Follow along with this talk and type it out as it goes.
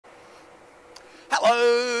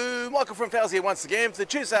Hello, Michael from Fowles here once again for the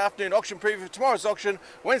Tuesday afternoon auction preview for tomorrow's auction,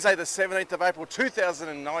 Wednesday the 17th of April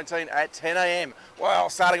 2019 at 10 AM. Well,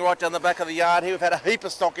 starting right down the back of the yard here, we've had a heap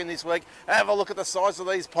of stock in this week. Have a look at the size of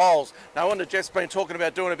these poles. No wonder Jeff's been talking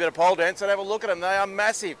about doing a bit of pole dance, and have a look at them, they are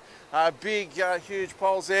massive. Big, huge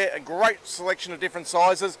poles there, a great selection of different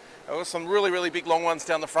sizes. There were some really big long ones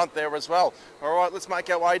down the front there as well. All right, let's make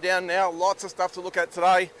our way down now. Lots of stuff to look at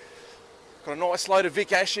today. Got a nice load of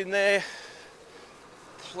Vic Ash in there.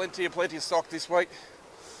 Plenty of stock this week.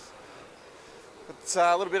 It's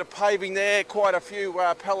a little bit of paving there, quite a few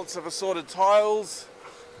pallets of assorted tiles.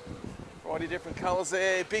 Variety of different colours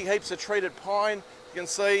there. Big heaps of treated pine. You can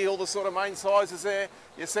see all the sort of main sizes there.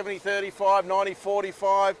 Your 70-35,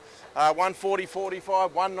 90-45,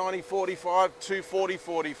 140-45, 190-45,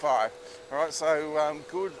 240-45. All right, so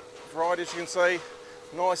good variety as you can see.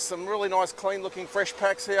 Nice, some really nice, clean looking fresh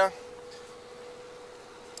packs here.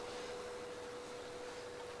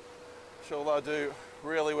 Sure they'll do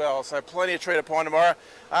really well. So plenty of treated pine tomorrow.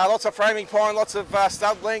 Lots of framing pine, lots of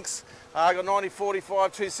stud lengths. Got 90-45,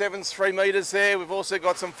 2.7s, 3 metres there. We've also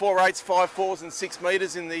got some 4.8s, 5.4s and 6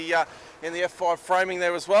 metres in the F5 framing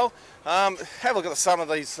there as well. Have a look at some of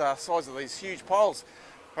these size of these huge poles.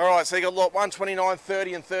 All right, so you've got lot 1, 29,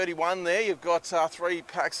 30 and 31 there. You've got 3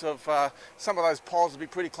 packs of, some of those poles will be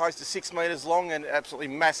pretty close to 6 metres long and absolutely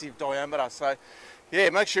massive diameter. So yeah,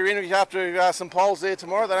 make sure you're in after some poles there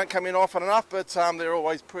tomorrow. They don't come in often enough, but they're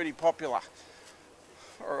always pretty popular.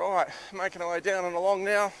 All right, making our way down and along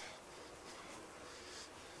now.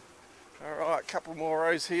 All right, a couple more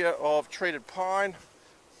rows here of treated pine.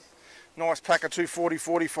 Nice pack of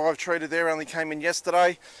 240-45 treated there, only came in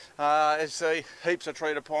yesterday. As you see, heaps of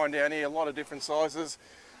treated pine down here, a lot of different sizes.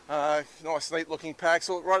 Nice neat looking packs.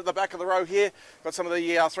 Right at the back of the row here, got some of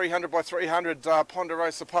the 300 by 300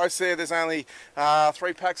 Ponderosa posts there. There's only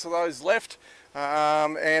 3 packs of those left.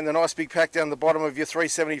 And the nice big pack down the bottom of your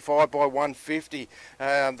 375 by 150.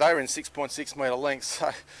 They're in 6.6 metre lengths,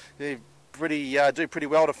 so they do pretty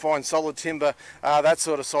well to find solid timber that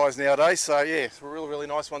sort of size nowadays. So yeah, really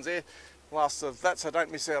nice ones there. Last of that, so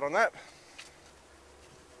don't miss out on that.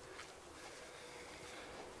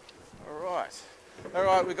 All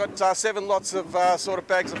right, we've got 7 lots of sort of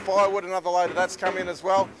bags of firewood. Another load of that's come in as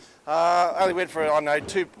well. Only went for, I don't know,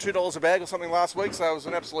 $2 a bag or something last week, so it was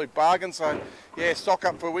an absolute bargain. So yeah, stock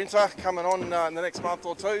up for winter coming on in the next month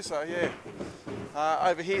or two. So yeah,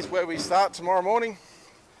 over here's where we start tomorrow morning.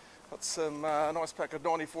 Got some nice pack of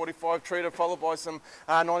 90-45 treated, followed by some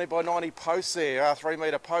 90 by 90 posts there, 3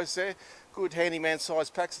 metre posts there. Good handyman size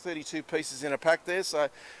packs, 32 pieces in a pack there. So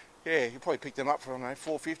yeah, you probably pick them up for, I don't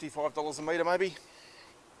know, $4.50, $5 a metre maybe.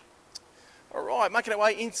 All right, making our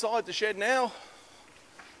way inside the shed now.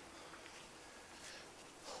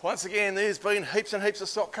 Once again, there's been heaps and heaps of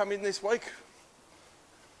stock come in this week.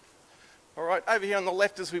 All right, over here on the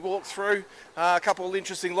left as we walk through, a couple of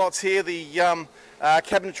interesting lots here. The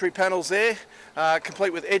cabinetry panels there,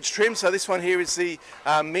 complete with edge trim. So this one here is the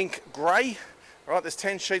mink grey. All right, there's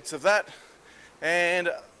 10 sheets of that. And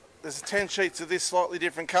there's 10 sheets of this slightly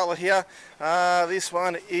different colour here. This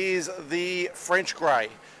one is the French grey.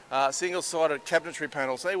 Single-sided cabinetry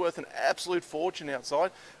panels. They're worth an absolute fortune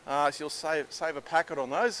outside, so you'll save a packet on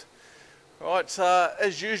those. Right,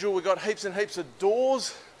 as usual, we've got heaps and heaps of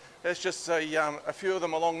doors. There's just a few of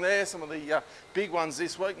them along there, some of the big ones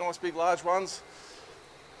this week, nice big large ones.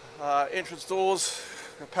 Entrance doors,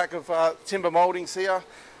 a pack of timber mouldings here.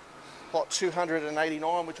 Lot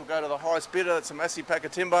 289, which will go to the highest bidder. That's a massive pack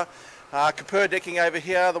of timber. Capur decking over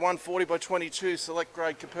here, the 140 by 22 select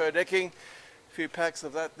grade Capur decking. A few packs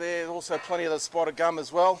of that there. Also plenty of the spotted gum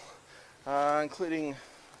as well, including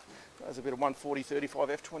there's a bit of 140-35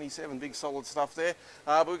 F27, big solid stuff there.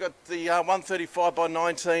 But we've got the 135 by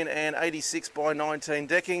 19 and 86 by 19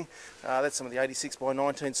 decking. That's some of the 86 by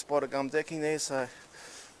 19 spotted gum decking there. So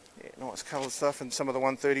yeah, nice coloured stuff, and some of the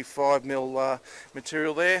 135mm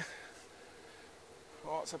material there.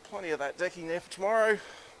 All right, so plenty of that decking there for tomorrow.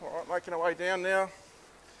 All right, making our way down now.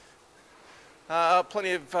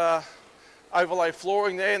 Plenty of overlay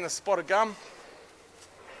flooring there in the spotted gum.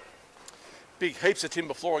 Big heaps of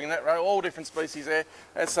timber flooring in that row, all different species there.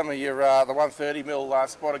 That's some of your the 130mm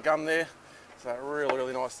spotted gum there. So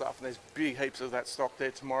really nice stuff, and there's big heaps of that stock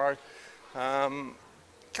there tomorrow.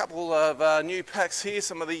 Couple of new packs here,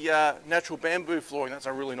 some of the natural bamboo flooring. That's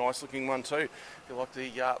a really nice looking one too. If you like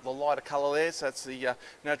the lighter colour there, so that's the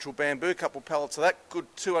natural bamboo. A couple pallets of that, good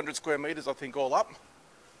 200 square metres I think all up.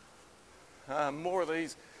 More of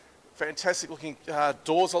these fantastic looking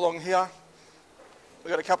doors along here. We've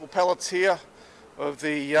got a couple pallets here of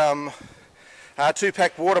the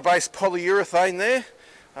 2-pack water-based polyurethane there.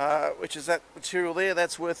 which is that material there.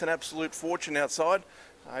 That's worth an absolute fortune outside.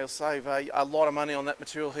 You'll save a lot of money on that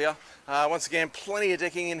material here. Once again, plenty of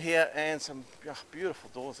decking in here and some beautiful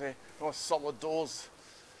doors there. Nice solid doors.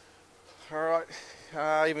 Alright,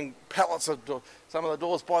 even pallets of some of the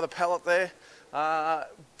doors by the pallet there.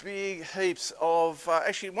 Big heaps of,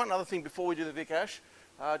 actually one other thing before we do the Vic Ash,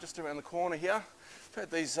 just around the corner here. We've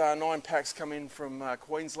had these 9 packs come in from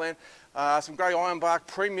Queensland. Some grey ironbark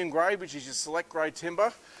premium grade, which is your select grade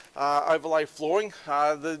timber, overlay flooring.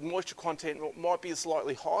 The moisture content might be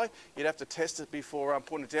slightly high. You'd have to test it before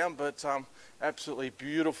putting it down, but absolutely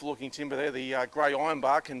beautiful looking timber there, the grey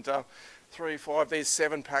ironbark, and 3, 5, there's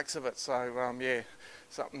 7 packs of it. So yeah,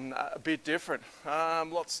 something a bit different.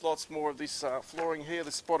 Lots more of this flooring here,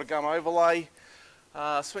 the spotted gum overlay.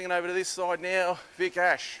 Swinging over to this side now, Vic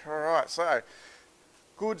Ash. Alright, so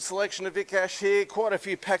good selection of Vic Ash here. Quite a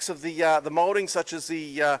few packs of the moulding, such as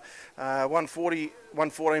the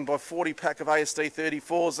 114 by 40 pack of ASD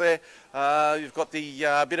 34s there. You've got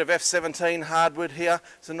the bit of F17 hardwood here.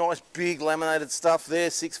 It's a nice big laminated stuff there,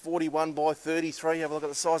 641 by 33. Have a look at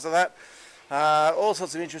the size of that. All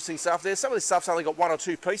sorts of interesting stuff there. Some of this stuff's only got 1 or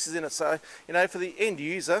 2 pieces in it, so you know, for the end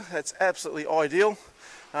user, that's absolutely ideal.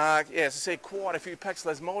 Yeah, as I said, quite a few packs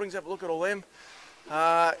of those mouldings. Have a look at all them.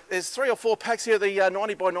 There's 3 or 4 packs here of the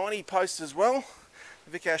 90 by 90 posts as well.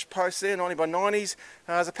 The Vic Ash posts there, 90 by 90s.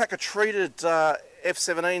 There's a pack of treated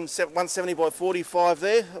F17 170 by 45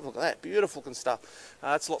 there. Have a look at that, beautiful looking stuff.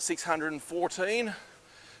 That's lot 614.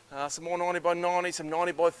 Some more 90 by 90, some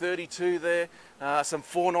 90 by 32 there. Some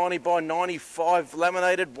 490 by 95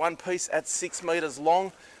 laminated, one piece at 6 metres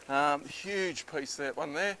long. Huge piece, that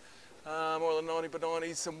one there. More than 90 by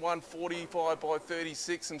 90s, some 145 by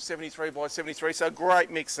 36, some 73 by 73, so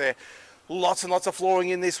great mix there. Lots and lots of flooring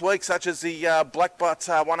in this week, such as the Blackbutt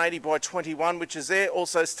 180 by 21, which is there.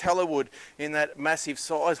 Also tallow wood in that massive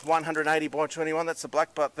size, 180 by 21, that's the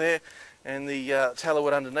Blackbutt there, and the tallow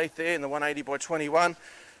wood underneath there in the 180 by 21.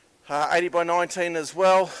 80 by 19 as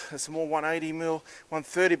well. There's some more 180 mil,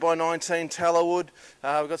 130 by 19 tallow wood.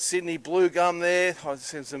 We've got Sydney blue gum there. I've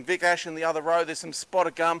seen some Vic Ash in the other row. There's some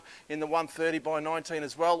spotted gum in the 130 by 19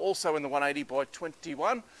 as well, also in the 180 by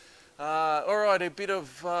 21. Alright, a bit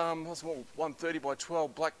of what's more, 130 by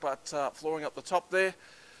 12 Blackbutt flooring up the top there.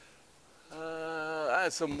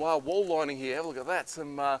 Some wall lining here. Have a look at that.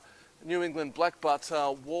 Some New England Blackbutt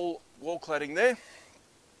wall cladding there.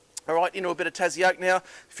 Alright, into a bit of Tassie Oak now. A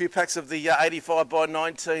few packs of the 85 by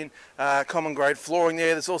 19 common grade flooring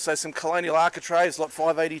there. There's also some Colonial Architraves, lot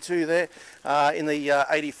 582 there, in the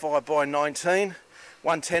 85 by 19.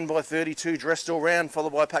 110 by 32 dressed all round,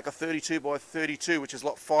 followed by a pack of 32 by 32, which is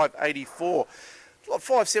lot 584. Lot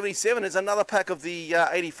 577 is another pack of the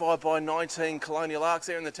 85 by 19 Colonial Arcs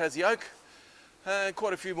there in the Tassie Oak. And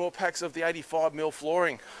quite a few more packs of the 85 mil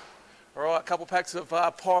flooring. Alright, a couple packs of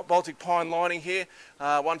Baltic pine lining here,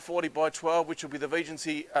 140 by 12, which will be the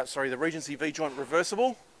Regency V-joint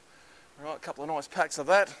reversible. Alright, a couple of nice packs of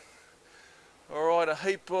that. Alright, a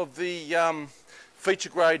heap of the feature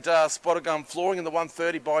grade spotted gum flooring in the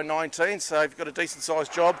 130 by 19, so if you've got a decent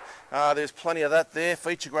sized job, there's plenty of that there.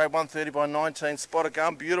 Feature grade 130 by 19 spotted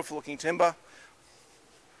gum, beautiful looking timber.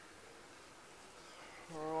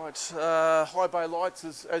 Alright, high bay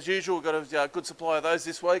lights as usual, we've got a good supply of those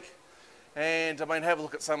this week. And I mean, have a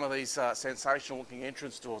look at some of these sensational looking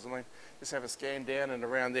entrance doors. I mean, just have a scan down and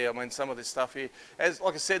around there. I mean, some of this stuff here,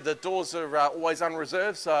 like I said, the doors are always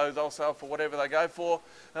unreserved, so they'll sell for whatever they go for.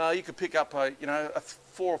 You could pick up a $400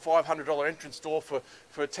 or $500 entrance door for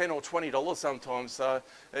 $10 or $20 sometimes. So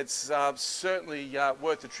it's certainly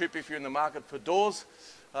worth the trip if you're in the market for doors.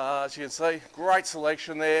 As you can see, great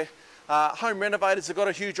selection there. Home renovators have got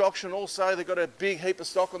a huge auction also. They've got a big heap of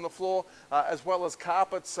stock on the floor, as well as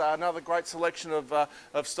carpets. Another great selection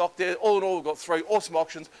of stock there. All in all, we've got 3 awesome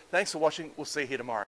auctions. Thanks for watching. We'll see you here tomorrow.